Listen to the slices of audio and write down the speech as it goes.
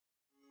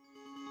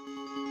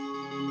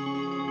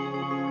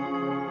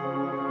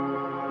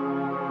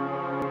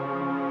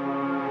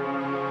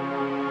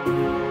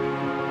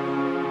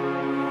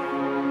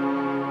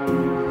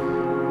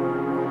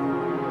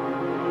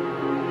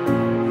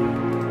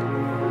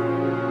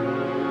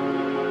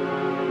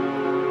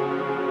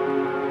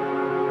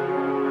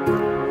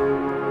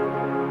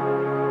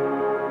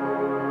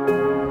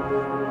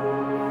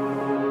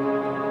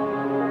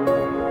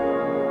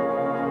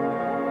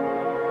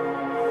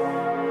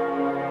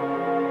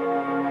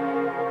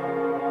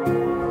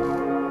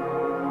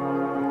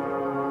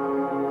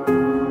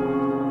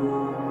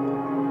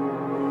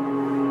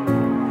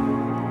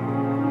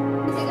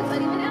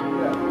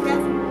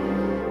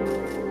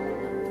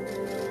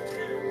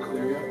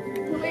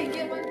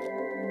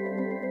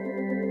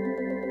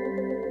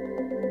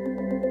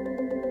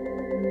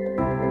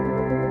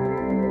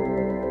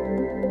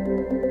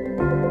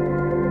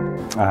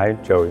I,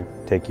 Joey,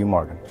 take you,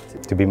 Morgan,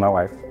 to be my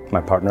wife,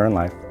 my partner in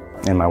life,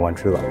 and my one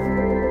true love.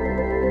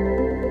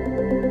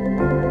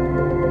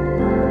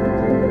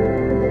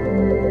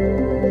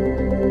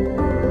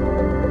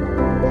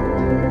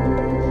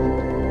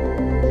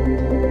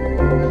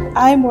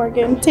 I,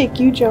 Morgan,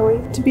 take you,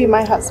 Joey, to be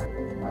my husband,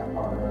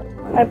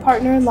 my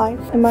partner in life,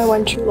 and my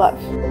one true love.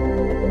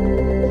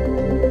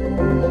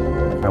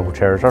 I will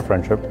cherish our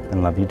friendship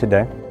and love you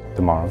today,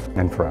 tomorrow,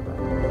 and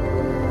forever.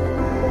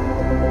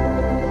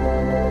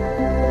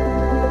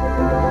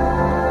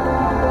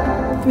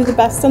 Through the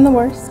best and the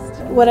worst,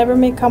 whatever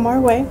may come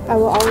our way, I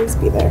will always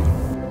be there.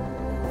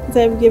 As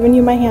I have given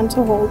you my hand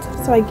to hold,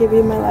 so I give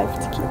you my life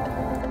to keep.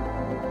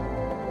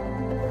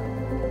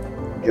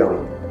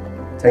 Joey,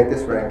 take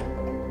this ring,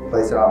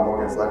 place it on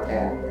Morgan's left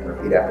hand, and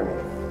repeat after me.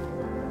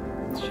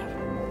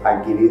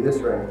 I give you this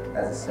ring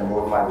as a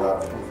symbol of my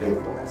love and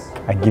faithfulness.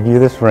 I give you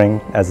this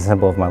ring as a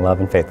symbol of my love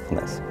and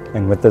faithfulness.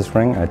 And with this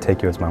ring, I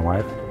take you as my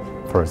wife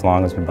for as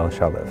long as we both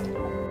shall live.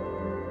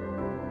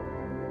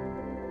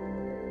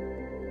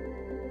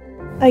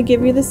 I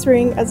give you this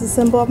ring as a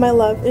symbol of my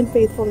love and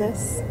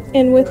faithfulness.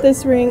 And with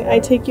this ring, I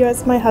take you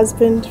as my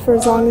husband for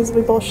as long as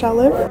we both shall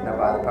live. Now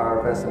by the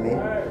power vested in me,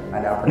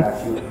 I now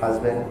pronounce you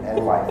husband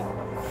and wife.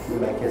 You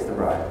may kiss the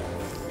bride.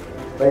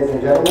 Ladies and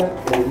gentlemen,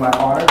 it is my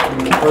honor to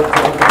be the first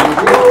to introduce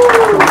you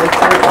to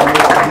Mr. and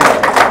Mrs.